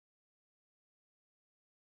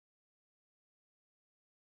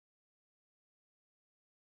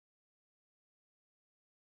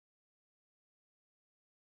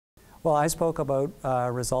Well, I spoke about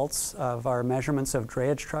results of our measurements of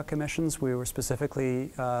drayage truck emissions. We were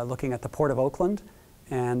specifically looking at the Port of Oakland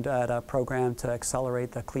and at a program to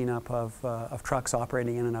accelerate the cleanup of trucks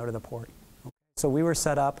operating in and out of the port. So we were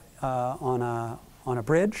set up on a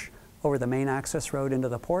bridge over the main access road into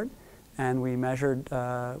the port, and we measured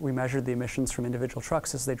the emissions from individual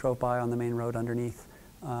trucks as they drove by on the main road underneath,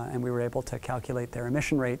 and we were able to calculate their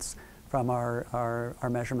emission rates from our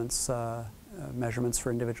measurements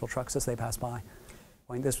for individual trucks as they pass by.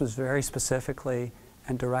 This was very specifically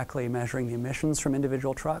and directly measuring the emissions from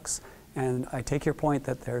individual trucks. And I take your point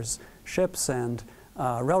that there's ships and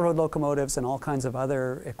railroad locomotives and all kinds of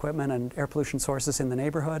other equipment and air pollution sources in the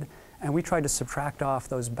neighborhood. And we tried to subtract off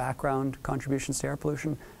those background contributions to air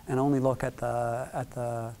pollution and only look at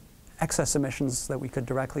the excess emissions that we could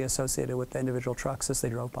directly associate it with the individual trucks as they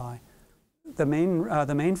drove by. The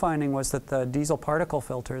main finding was that the diesel particle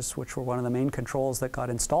filters, which were one of the main controls that got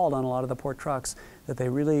installed on a lot of the port trucks, that they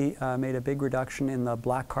really made a big reduction in the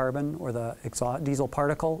black carbon or the diesel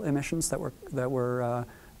particle emissions that were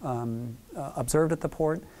observed at the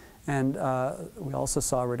port. And we also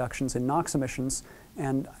saw reductions in NOx emissions.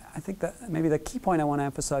 And I think that maybe the key point I want to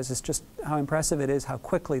emphasize is just how impressive it is how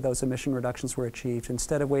quickly those emission reductions were achieved.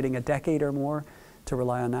 Instead of waiting a decade or more to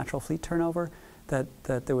rely on natural fleet turnover,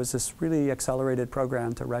 that there was this really accelerated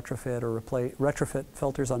program to retrofit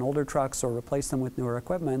filters on older trucks or replace them with newer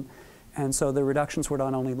equipment. And so the reductions were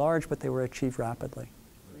not only large, but they were achieved rapidly.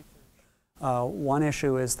 One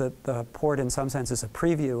issue is that the port in some sense is a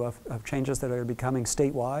preview of changes that are becoming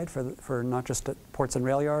statewide for not just at ports and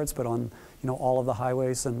rail yards, but on all of the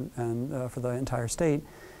highways and for the entire state.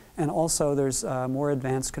 And also there's more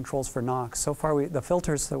advanced controls for NOx. So far the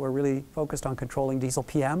filters that were really focused on controlling diesel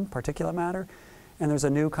PM, particulate matter, and there's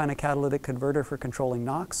a new kind of catalytic converter for controlling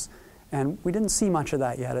NOx. And we didn't see much of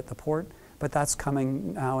that yet at the port, but that's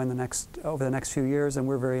coming now over the next few years, and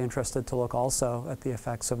we're very interested to look also at the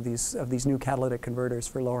effects of these new catalytic converters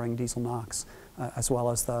for lowering diesel NOx, as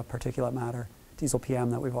well as the particulate matter, diesel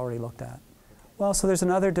PM, that we've already looked at. Well, so there's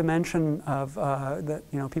another dimension of that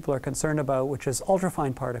people are concerned about, which is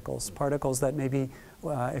ultrafine particles that maybe,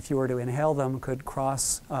 if you were to inhale them, could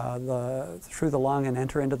cross through the lung and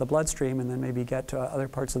enter into the bloodstream, and then maybe get to other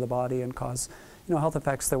parts of the body and cause health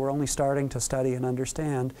effects that we're only starting to study and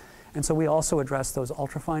understand. And so we also addressed those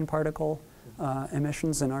ultrafine particle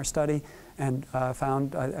emissions in our study, and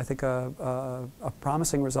found, I think, a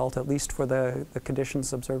promising result, at least for the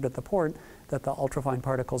conditions observed at the port, that the ultrafine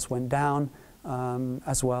particles went down.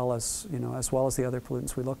 As well as the other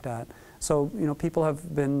pollutants we looked at. So people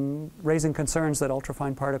have been raising concerns that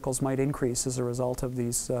ultrafine particles might increase as a result of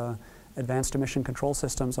these advanced emission control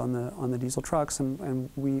systems on the diesel trucks,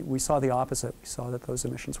 and we saw the opposite. We saw that those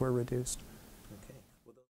emissions were reduced.